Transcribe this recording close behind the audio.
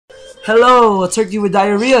Hello, a turkey with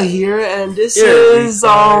diarrhea here, and this is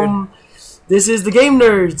the Game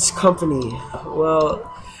Nerds company.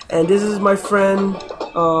 Well, and this is my friend.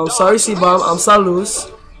 Sorry, C-Bomb. I'm Salus.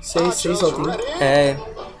 Say something. Hey.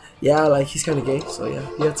 Yeah, like he's kind of gay, so yeah,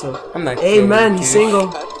 you have to. I'm not. Hey man, he's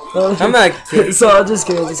single. I'm not. So just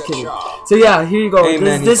kidding. So yeah, here you go. Hey,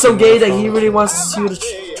 man, this is so gay that he really wants you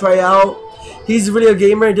to try out. He's really a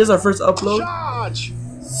gamer. This is our first upload.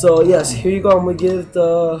 So yes, here you go. I'm gonna give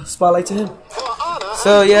the spotlight to him.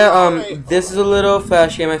 So yeah, this is a little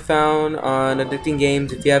flash game I found on Addicting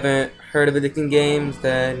Games. If you haven't heard of Addicting Games,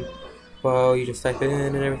 then well, you just type it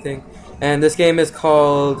in and everything. And this game is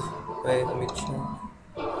called. Wait, let me check.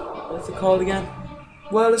 What's it called again?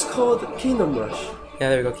 Well, it's called Kingdom Rush. Yeah,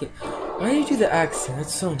 there we go. Why do you do the accent?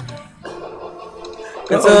 That's so annoying.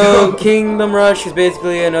 And so, Kingdom Rush is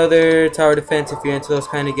basically another tower defense if you're into those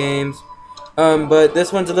kind of games. But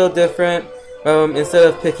this one's a little different. Instead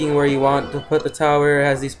of picking where you want to put the tower, it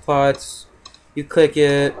has these plots. You click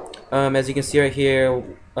it. As you can see right here,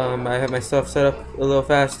 I have my stuff set up a little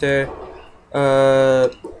faster.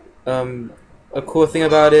 A cool thing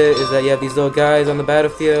about it is that you have these little guys on the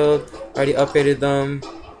battlefield. Already upgraded them.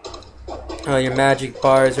 Your magic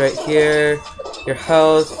bars right here. Your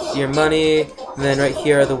health, your money, and then right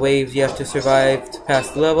here are the waves you have to survive to pass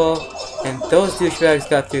the level. And those douchebags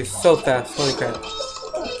got through so fast, holy crap.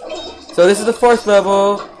 So this is the 4th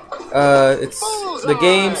level. The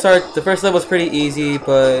first level is pretty easy,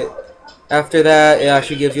 but after that it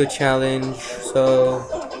actually gives you a challenge. So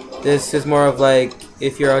this is more of like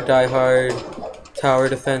if you're a die-hard tower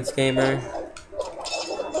defense gamer.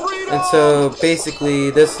 And so basically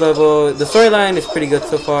this level, the storyline is pretty good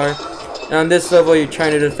so far. And on this level, you're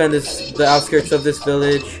trying to defend the outskirts of this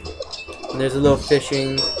village. And there's a little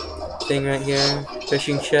fishing thing right here,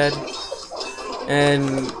 fishing shed.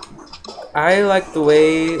 And I like the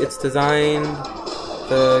way it's designed.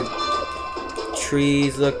 The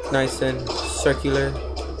trees look nice and circular.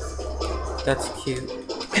 That's cute.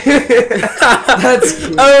 That's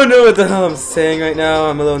cute. I don't know what the hell I'm saying right now.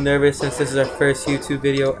 I'm a little nervous since this is our first YouTube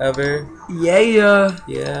video ever. Yeah.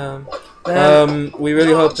 We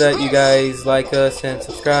really hope that you guys like us and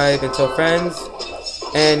subscribe and tell friends.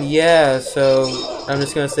 And yeah, so I'm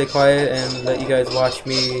just gonna stay quiet and let you guys watch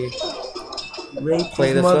me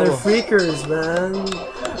play this mother level. freakers, man.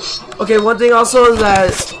 Okay, one thing also is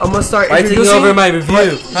that I'm gonna start introducing over my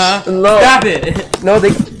review, huh? No, stop it. No,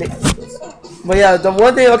 they. But yeah, the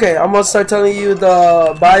one thing. Okay, I'm gonna start telling you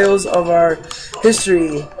the bios of our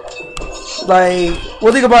history. Like,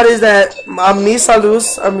 one thing about it is that me,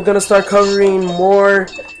 Salus, I'm gonna start covering more.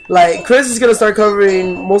 Like, Chris is gonna start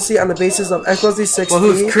covering mostly on the basis of Xbox 360. Well,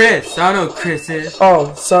 who's Chris? I don't know who Chris is.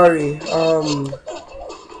 Oh, sorry.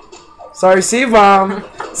 Sorry, C-Bomb.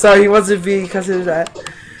 Sorry, he wants to be considered that.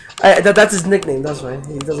 That's his nickname. That's why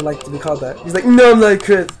he doesn't like to be called that. He's like, no, I'm not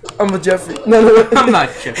Chris. I'm a Jeffrey. No. I'm not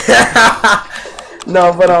Jeffrey.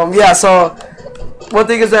 No, but yeah. So one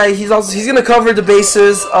thing is that he's gonna cover the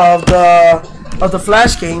bases of the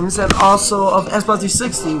Flash games and also of Xbox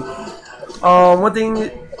 360. One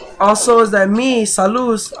thing also is that me,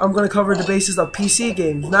 Salus, I'm gonna cover the basis of PC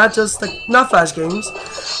games, not just not Flash games,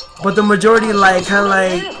 but the majority kind of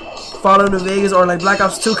like Fallout New Vegas or like Black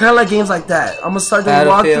Ops 2, kind of like games like that. I'm gonna start doing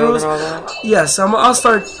walkthroughs. Yes, I'll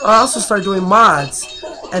also start doing mods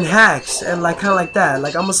and hacks and kind of like that.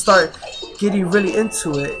 Like I'm gonna start getting really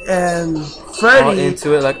into it. And Freddy,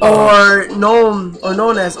 into it, like, or known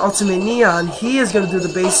as Ultimate Neon, he is gonna do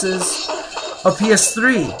the basis of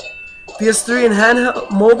PS3 and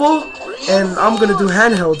handheld mobile, and I'm gonna do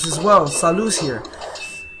handhelds as well. Salus here.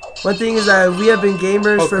 One thing is that we have been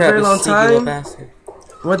gamers for a very long time.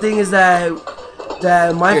 One thing is that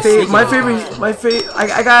I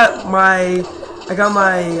got my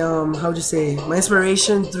how would you say, my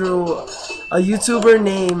inspiration through a YouTuber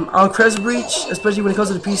named Alcrestbreach, especially when it comes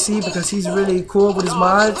to the PC, because he's really cool with his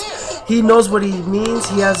mods. He knows what he means.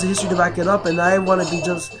 He has the history to back it up, and I want to be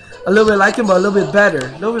just a little bit like him, but a little bit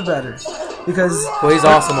better. Because he's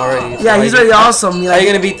awesome already. Yeah, he's really awesome. How are you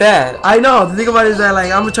gonna beat that? I know. The thing about it is that I'm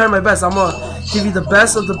gonna try my best. I'm gonna give you the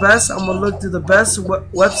best of the best. I'm gonna look through the best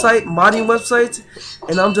modding websites,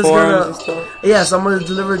 and I'm just I'm gonna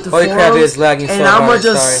deliver it to Holy crap, it is lagging so and hard.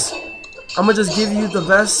 I'm gonna just give you the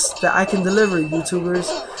best that I can deliver, YouTubers.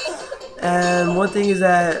 And one thing is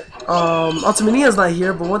that Ultimate Neon's not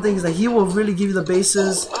here, but one thing is that he will really give you the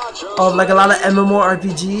basis of a lot of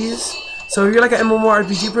MMORPGs. So if you're like an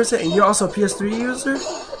MMORPG person and you're also a PS3 user,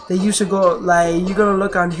 then you should go, you're gonna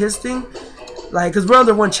look on his thing, because we're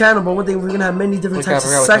under one channel, but one thing, we're gonna have many different types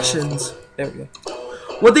of sections. There we go.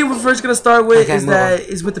 One thing we're first gonna start with Okay, is move that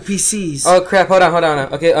is with the PCs. Oh crap! Hold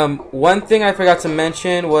on. Okay. One thing I forgot to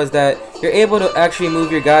mention was that you're able to actually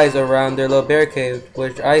move your guys around their little barricade,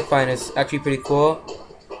 which I find is actually pretty cool.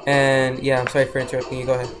 And yeah, I'm sorry for interrupting you.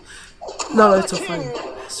 Go ahead. No, it's so funny.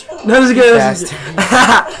 No, it's good. Fast.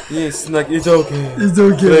 Yes, like it's okay. It's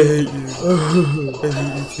okay. I hate you. I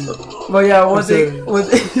hate you too. But yeah, one thing.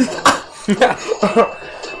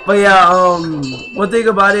 But yeah, one thing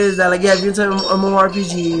about it is that like, yeah, if you're into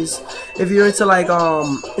MMORPGs, if you're into like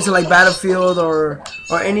Battlefield or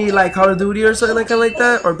any like Call of Duty or something like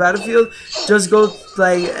that, or Battlefield, just go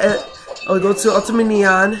or go to Ultimate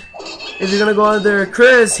Neon. If you're gonna go under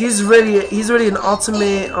Chris, he's really an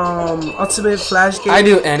ultimate Flash game. I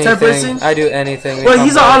do anything. Type person. I do anything. Well,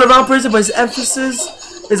 he's an all-around person, but his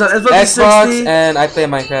emphasis is on Xbox 360 and I play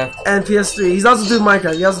Minecraft and PS3. He's also do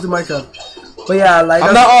Minecraft. He also do Minecraft. But yeah, like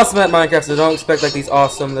I'm not awesome at Minecraft, so don't expect like these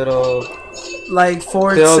awesome little like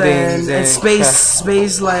forts buildings and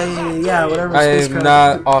space like yeah, whatever. I am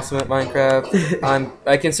not awesome at Minecraft.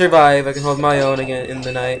 I can survive. I can hold my own again in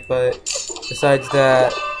the night, but besides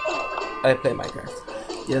that, I play Minecraft.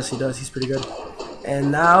 Yes, he does. He's pretty good.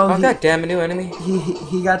 And now oh god damn, a new enemy.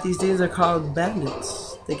 He got these things. They're called bandits.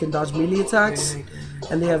 They can dodge melee attacks,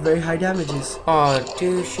 and they have very high damages. Oh,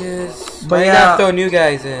 douches. But yeah, gotta throw new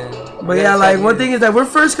guys in. But yeah, like one thing is that we're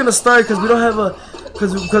first gonna start because we don't have a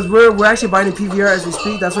because we're actually buying a PVR as we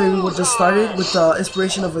speak. That's why we just started with the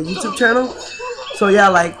inspiration of a YouTube channel. So yeah,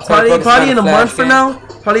 like probably in a month from now,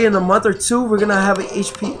 probably in a month or two, we're gonna have an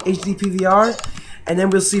HD PVR. And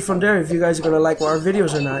then we'll see from there if you guys are gonna like our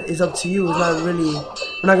videos or not. It's up to you. It's not really,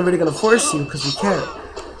 we're not really gonna force you because we can't.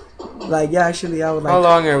 Like yeah, actually, I would like. How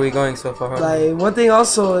long are we going so far? Like one thing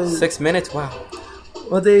also is 6 minutes. Wow.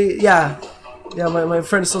 One thing, yeah. My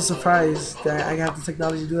friend is so surprised that I have the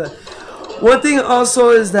technology to do that. One thing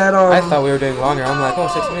also is that I thought we were doing longer. I'm like, oh,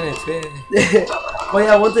 6 minutes. Yeah. But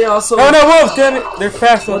yeah, one thing also. Oh no, wolves! Damn it, they're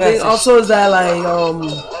fast. One thing also is that like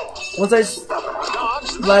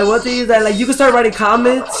one thing is that like you can start writing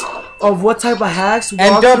comments of what type of hacks,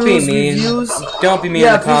 and don't be mean. Reviews. Don't be mean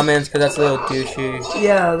in the comments because that's a little douchey.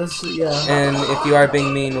 Yeah, And if you are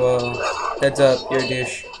being mean, well, heads up, you're a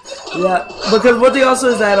douche. Yeah, because one thing also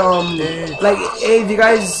is that like hey, if you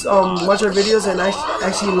guys watch our videos and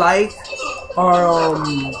actually like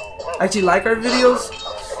our videos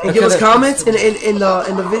and give us comments in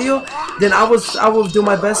the video, then I will do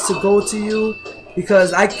my best to go to you.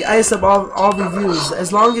 Because I accept all reviews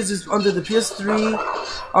as long as it's under the PS3,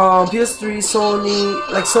 Sony,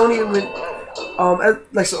 like Sony with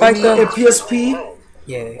like Sony and PSP.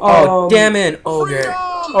 Yeah. Oh damn it, ogre.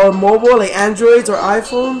 Or mobile like Androids or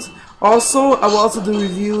iPhones. Also, I will also do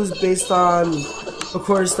reviews based on, of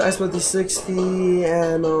course, the Xbox 360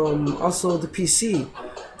 and also the PC.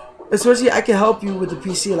 Especially, I can help you with the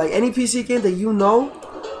PC, like any PC game that you know.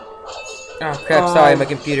 Oh crap! Sorry, my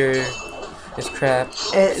computer. It's crap.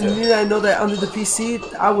 And I know that under the PC,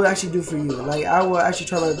 I will actually do for you. Like, I will actually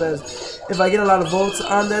try my best. If I get a lot of votes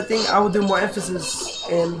on that thing, I will do more emphasis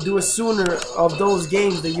and do it sooner of those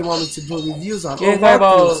games that you want me to do reviews on. Yeah,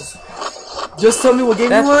 just tell me what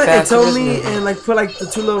game you want and tell me, and like put like the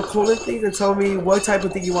two little colon things and tell me what type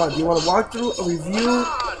of thing you want. Do you want a walkthrough, a review?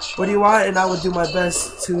 What do you want? And I will do my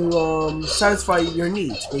best to satisfy your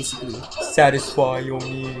needs, basically. Satisfy your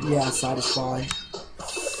needs. Yeah, satisfy.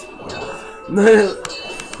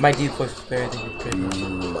 My default is better than your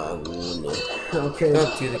privilege. Okay.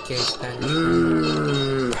 Don't do the case, Spanish.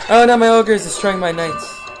 Oh no, my ogre is destroying my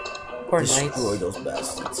knights. Poor knights. Destroy those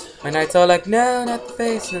bastards. My knight's all like, no, not the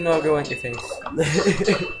face, and the ogre went your face.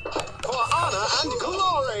 For honor and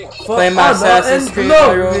glory. Play my Assassin's Creed.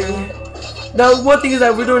 Now, one thing is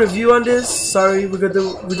that we're doing a review on this. Sorry, we're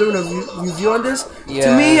doing a review on this. Yeah.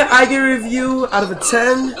 To me, I give a review out of a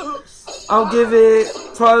 10. I'll give it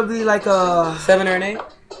probably like a 7 or an 8.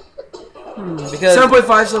 Because 7.5,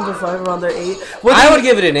 7.5, around there, 8. I would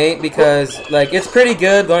give it an 8 because like it's pretty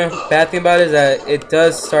good. The only bad thing about it is that it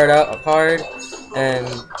does start out hard, and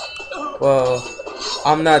well,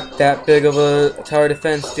 I'm not that big of a tower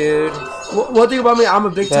defense dude. One thing about me, I'm a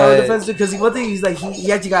big tower defense dude because one thing he's like he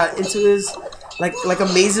actually got into his like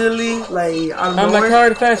amazingly like out of nowhere. I'm like tower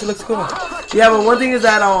defense. It looks cool. Yeah, but one thing is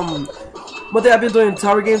that one thing I've been doing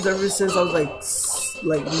tower games ever since I was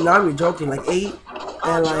like not even joking, like 8.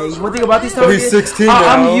 And like one thing about these tower games, 16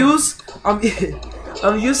 I'm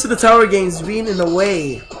used to the tower games being in the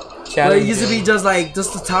way. Where it used to be just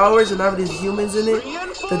the towers and not really humans in it.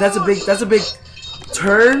 That's a big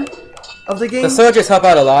turn of the game. The soldiers help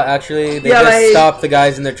out a lot, actually. They Yeah, just like- stop the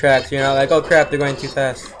guys in their tracks, you know? Like, oh crap, they're going too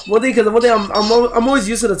fast. One thing, I'm always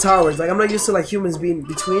used to the towers. Like I'm not used to like humans being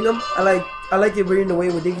between them. I like it in the way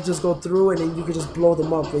where they can just go through and then you can just blow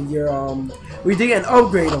them up with your where you can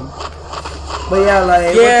upgrade them. But yeah,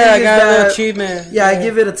 like Yeah, I got a little achievement. Yeah, I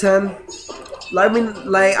give it a 10. Like, I mean,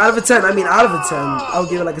 like out of a 10, I'll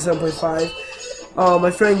give it like a 7.5.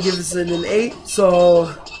 My friend gives it an 8. So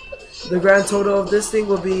the grand total of this thing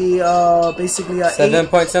will be basically a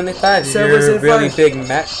 7.75. You're a really big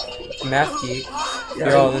math geek. Yeah,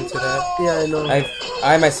 You're all into that. Yeah, I know.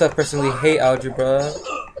 I myself personally hate algebra.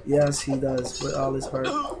 Yes, he does with all his heart.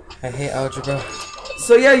 I hate algebra.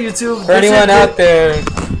 So yeah, YouTube. For anyone out there,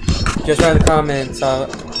 just write in the comments.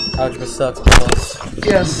 Algebra sucks. Balls.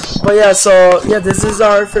 Yes, but yeah. So yeah, this is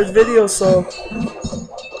our first video. So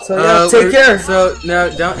yeah, take care. So now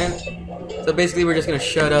don't. So basically, we're just gonna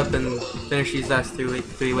shut up and finish these last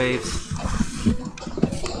three waves.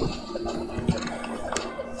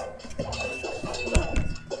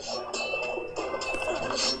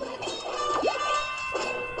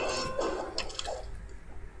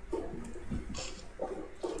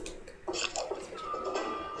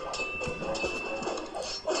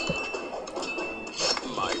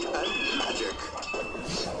 Might and magic.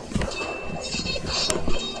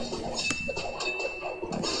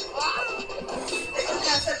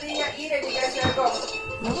 Eat it, you guys gotta go.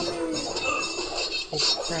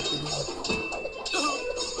 Oh crap!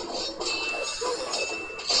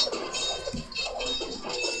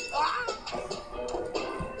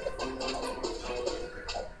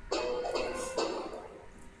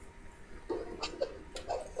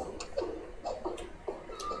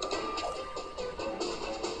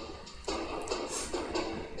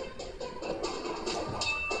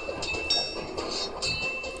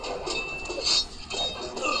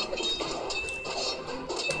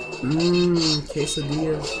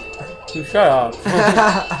 Quesadillas. You shut up.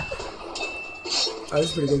 That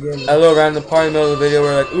was a pretty good game. That little random part in the middle of the video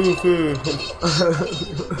where like, ooh, food.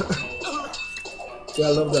 Yeah,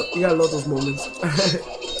 I love that. You gotta love those moments.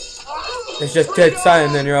 It's just dead silent,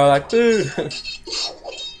 and then you're all like, food.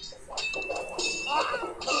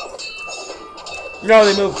 No,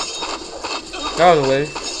 they move. Out of the way.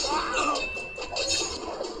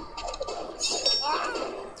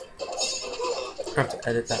 I have to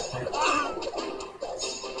edit that part.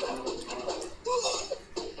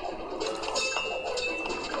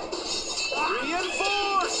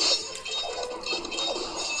 Reinforce!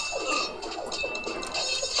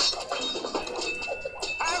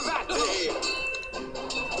 Have at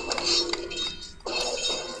thee!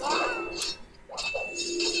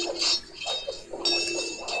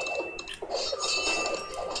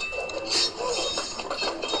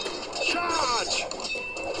 Charge!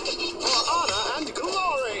 For honor and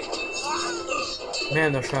glory!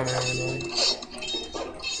 Man, those shot are annoying.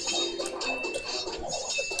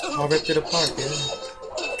 I'll rip it apart, yeah.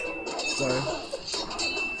 Sorry.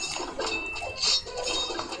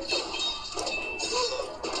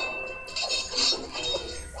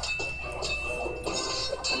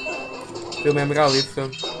 Dude, man, we gotta leave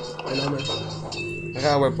soon. I know, man. I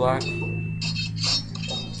gotta wear black. We're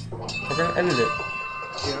gonna edit it.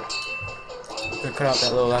 Yeah. We're gonna cut out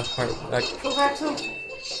that little last part. Like, Go back to.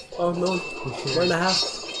 Oh no,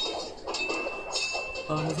 1.5.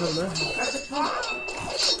 Oh, it's not enough.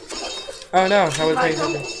 oh no, I was paying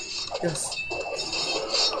attention. Yes.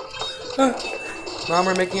 Mom,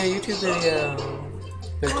 we're making a YouTube video.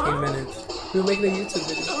 15 minutes. We were making a YouTube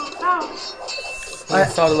video. I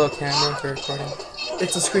saw the little camera for recording.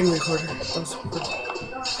 It's a screen recorder. That's good.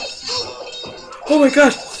 Oh my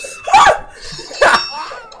gosh!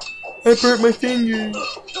 I burnt my finger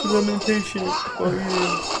because I'm impatient. Oh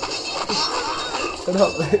Shut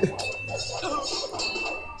up.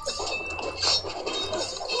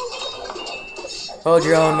 Hold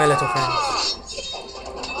your own, my little friends.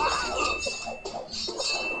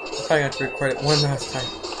 I'm probably going to record it one last time.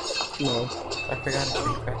 No. I forgot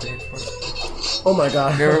to back it for it. Oh my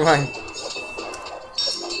god. Never mind.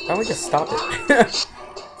 Why don't we just stop it?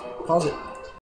 Pause it.